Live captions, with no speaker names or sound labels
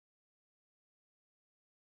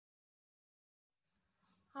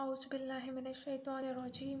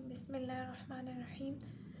Auzubillahiminash-shaytanir-rajim. Bismillahir-rahmanir-rahim.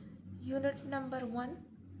 Unit number 1,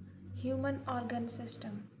 Human Organ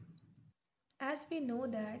System. As we know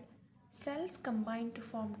that cells combine to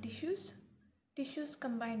form tissues, tissues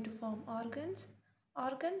combine to form organs,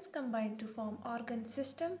 organs combine to form organ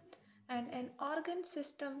system, and an organ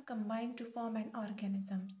system combine to form an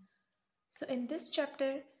organism. So in this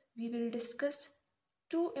chapter, we will discuss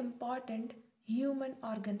two important human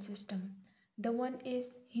organ system. The one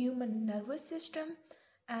is human nervous system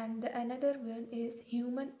and the another one is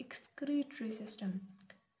human excretory system.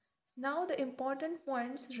 Now the important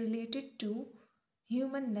points related to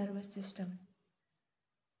human nervous system.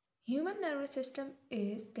 Human nervous system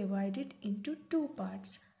is divided into two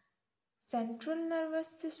parts. Central nervous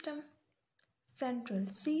system, central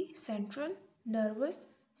nervous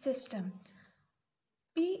system.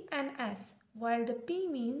 P and S, while the P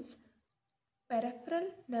means peripheral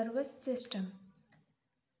nervous system.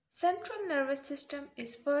 Central nervous system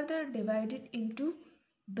is further divided into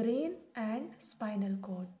brain and spinal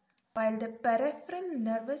cord, while the peripheral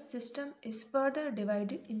nervous system is further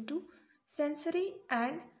divided into sensory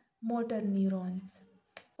and motor neurons.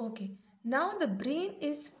 Okay, now the brain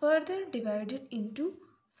is further divided into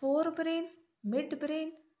forebrain,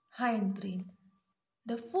 midbrain, hindbrain.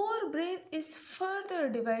 The forebrain is further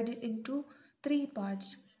divided into three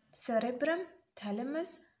parts: cerebrum,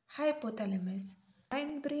 thalamus, hypothalamus.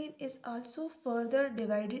 Hindbrain is also further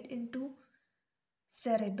divided into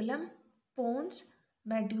cerebellum, pons,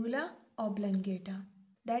 medulla oblongata.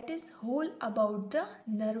 That is whole about the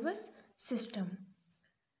nervous system.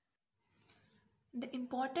 The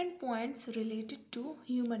important points related to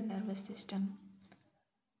human nervous system.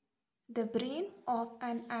 The brain of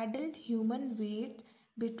an adult human weighs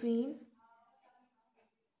between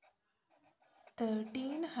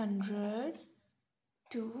 1300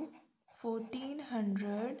 to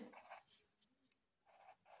 1400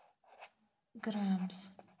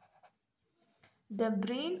 grams. The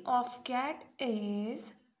brain of cat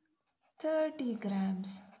is 30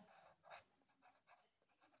 grams.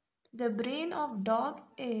 The brain of dog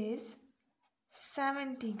is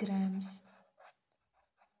 70 grams.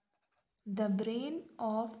 The brain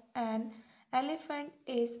of an elephant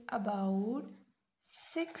is about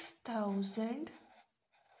 6000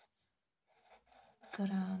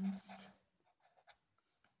 grams.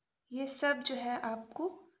 ये सब जो है आपको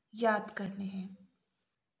याद करने हैं.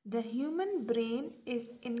 The human brain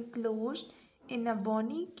is enclosed in a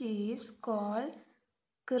bony case called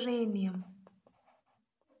cranium.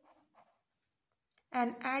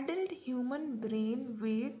 An adult human brain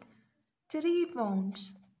weighs 3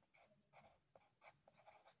 pounds.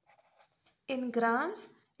 In grams,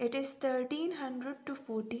 it is 1300 to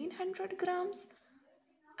 1400 grams,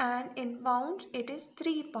 and in pounds, it is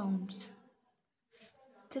 3 pounds.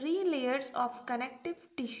 3 layers of connective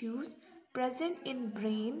tissues present in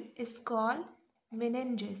brain is called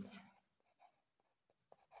meninges.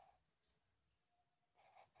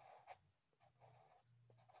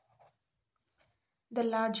 The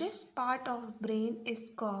largest part of brain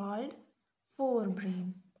is called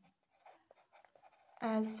forebrain.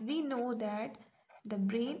 As we know that the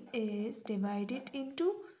brain is divided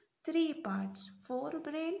into 3 parts: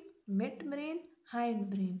 forebrain, midbrain,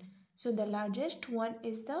 hindbrain. So the largest one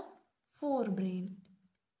is the forebrain.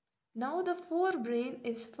 Now the forebrain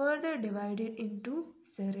is further divided into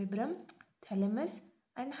cerebrum, thalamus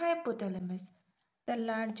and hypothalamus. The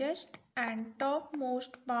largest and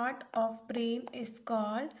topmost part of brain is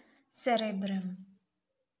called cerebrum.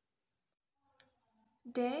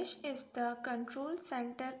 Dash is the control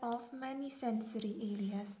center of many sensory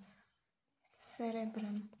areas.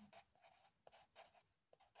 Cerebrum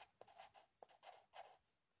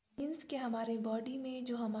means कि हमारे body में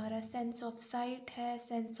जो हमारा sense of site है,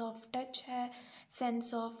 sense of touch है,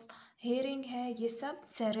 sense of hearing है, ये सब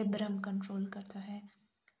सेरेब्रम कंट्रोल करता है.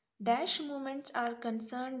 Dash movements are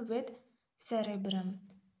concerned with cerebrum.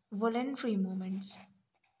 Voluntary movements,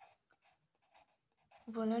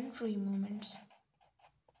 voluntary movements,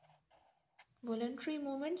 voluntary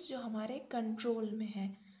movements जो हमारे कंट्रोल में है,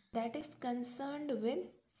 that is concerned with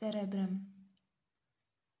cerebrum.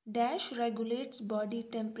 Dash regulates body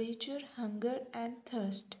temperature, hunger and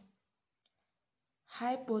thirst.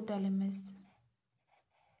 Hypothalamus.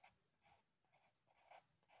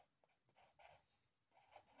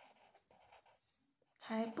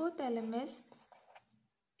 Hypothalamus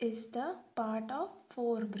is the part of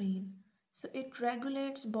forebrain. So it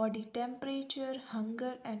regulates body temperature,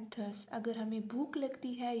 hunger and thirst. अगर हमें भूख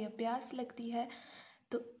लगती है या प्यास लगती है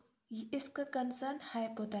तो इसका कंसर्न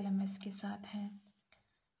हाइपोथैलेमस के साथ है.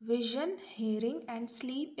 Vision, hearing, and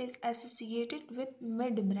sleep is associated with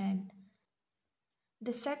midbrain.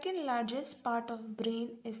 The second largest part of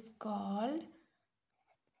brain is called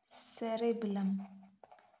cerebellum.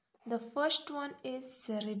 The first one is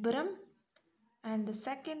cerebrum and the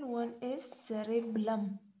second one is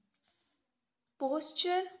cerebellum.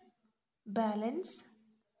 Posture, balance,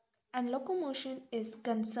 and locomotion is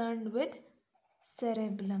concerned with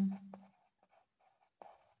cerebellum.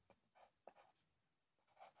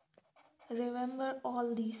 Remember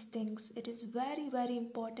all these things. It is very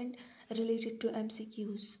important related to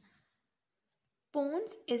MCQs.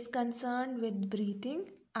 Pons is concerned with breathing,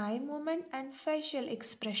 eye movement and facial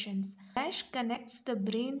expressions. Dash connects the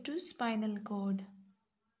brain to spinal cord.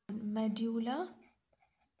 Medulla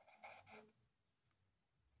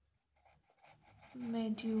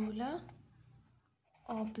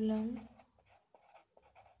oblongata.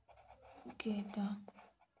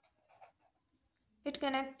 It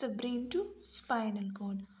connects the brain to spinal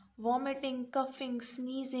cord. Vomiting, coughing,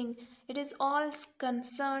 sneezing, it is all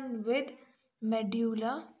concerned with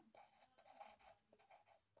medulla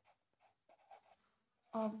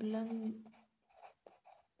oblongata.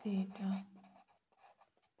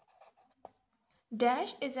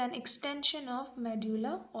 Dash is an extension of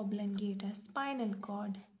medulla oblongata, spinal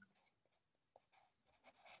cord.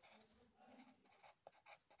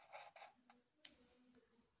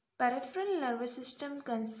 Peripheral nervous system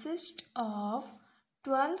consists of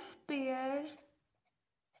 12 pairs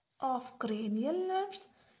of cranial nerves.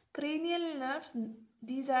 Cranial nerves,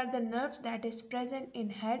 these are the nerves that is present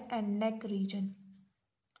in head and neck region.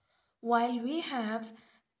 While we have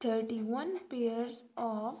 31 pairs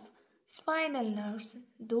of spinal nerves,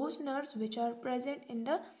 those nerves which are present in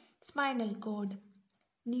the spinal cord.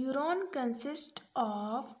 Neuron consists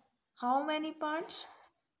of how many parts?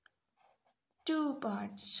 2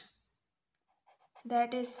 parts.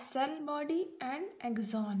 That is cell body and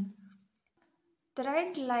axon.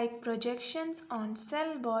 Thread-like projections on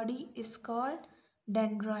cell body is called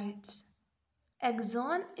dendrites.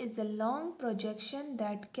 Axon is a long projection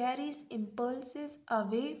that carries impulses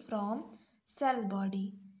away from cell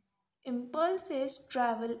body. Impulses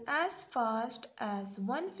travel as fast as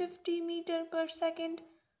 150 meter per second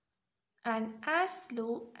and as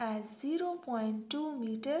slow as 0.2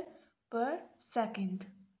 meter per second.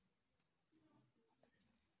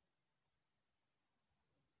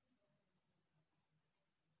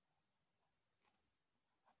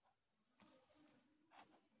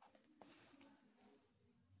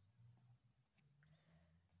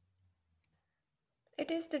 It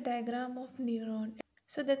is the diagram of neuron.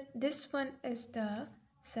 So that this one is the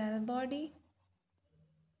cell body.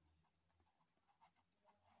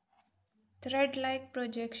 Thread-like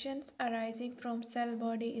projections arising from cell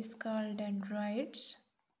body is called dendrites.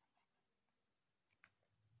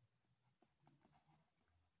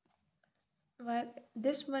 While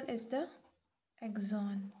this one is the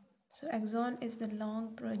axon. So axon is the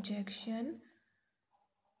long projection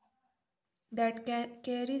that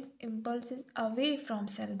carries impulses away from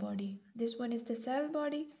cell body. This one is the cell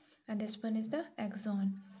body and this one is the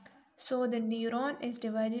axon. So the neuron is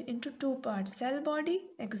divided into 2 parts, cell body,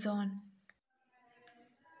 axon.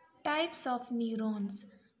 Types of neurons.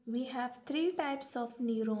 We have 3 types of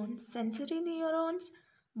neurons: sensory neurons,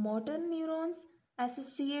 motor neurons,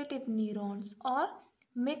 associative neurons or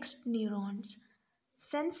mixed neurons.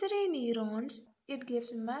 Sensory neurons, it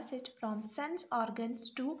gives message from sense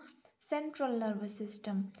organs to central nervous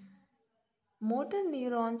system. Motor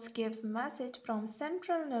neurons give message from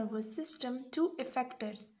central nervous system to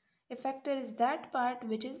effectors. Effector is that part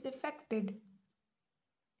which is affected.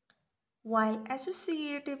 While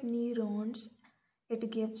associative neurons,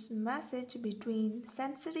 it gives message between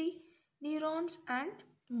sensory neurons and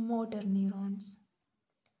motor neurons.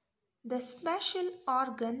 The special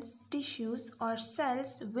organs, tissues or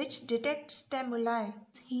cells which detect stimuli,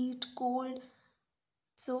 heat, cold,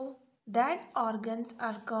 so that organs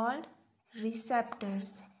are called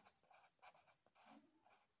receptors.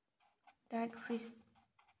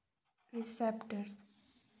 Receptors.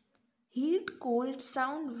 Heat, cold,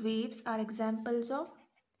 sound waves are examples of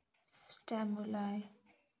stimuli.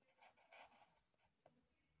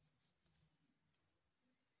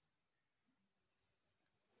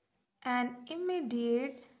 An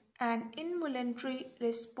immediate and involuntary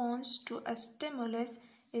response to a stimulus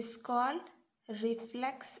is called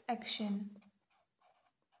reflex action.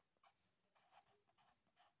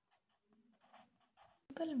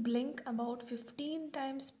 People blink about 15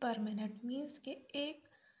 times per minute, means कि 1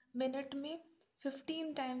 minute में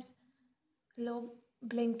 15 times लोग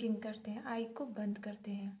blinking करते हैं, आई को बंद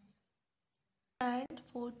करते हैं. And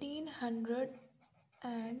 1400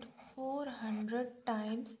 and 400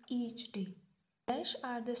 times each day. Dash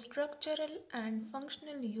are the structural and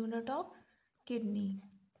functional unit of kidney.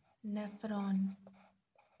 Nephron.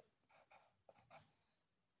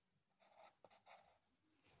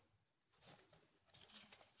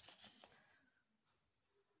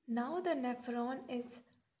 Now the nephron is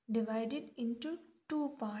divided into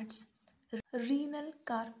two parts: renal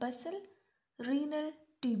corpuscle, renal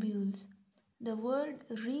tubules. The word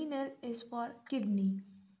renal is for kidney.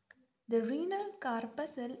 The renal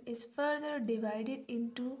corpuscle is further divided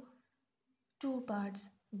into two parts: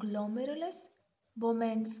 glomerulus,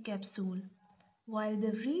 Bowman's capsule, while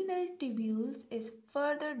the renal tubules is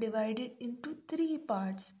further divided into three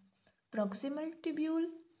parts: proximal tubule,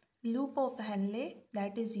 loop of Henle,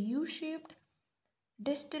 that is U-shaped,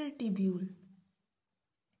 distal tubule.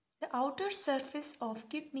 The outer surface of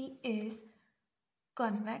kidney is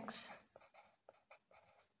convex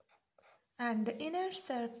and the inner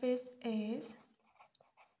surface is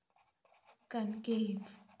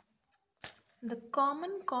concave. The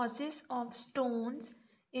common causes of stones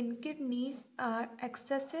in kidneys are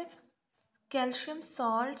excessive calcium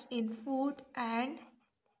salts in food and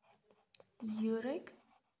uric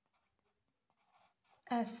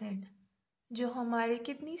acid. जो हमारे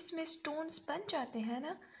kidneys में stones बन जाते हैं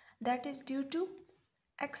ना, that is due to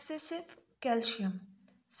excessive calcium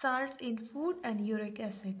salts in food and uric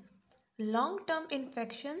acid. Long-term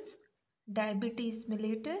infections, diabetes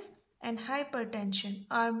mellitus and hypertension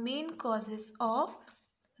are main causes of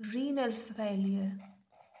renal failure.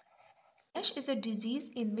 NASH is a disease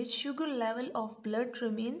in which sugar level of blood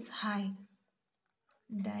remains high.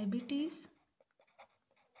 Diabetes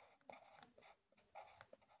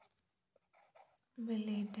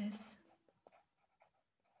mellitus.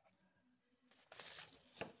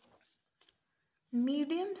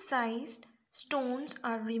 Medium-sized stones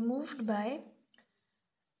are removed by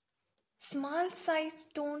small-sized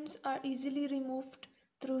stones are easily removed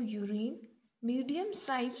through urine.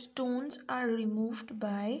 Medium-sized stones are removed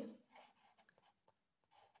by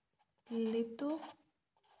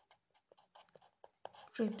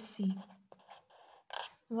lithotripsy,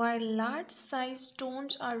 while large-sized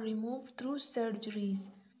stones are removed through surgeries,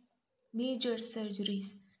 major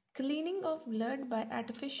surgeries. Cleaning of blood by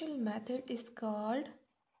artificial method is called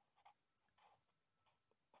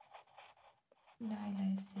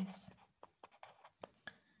dialysis.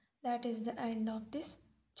 That is the end of this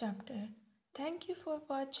chapter. Thank you for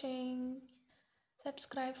watching.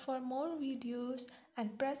 Subscribe for more videos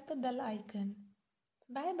and press the bell icon.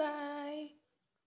 Bye bye.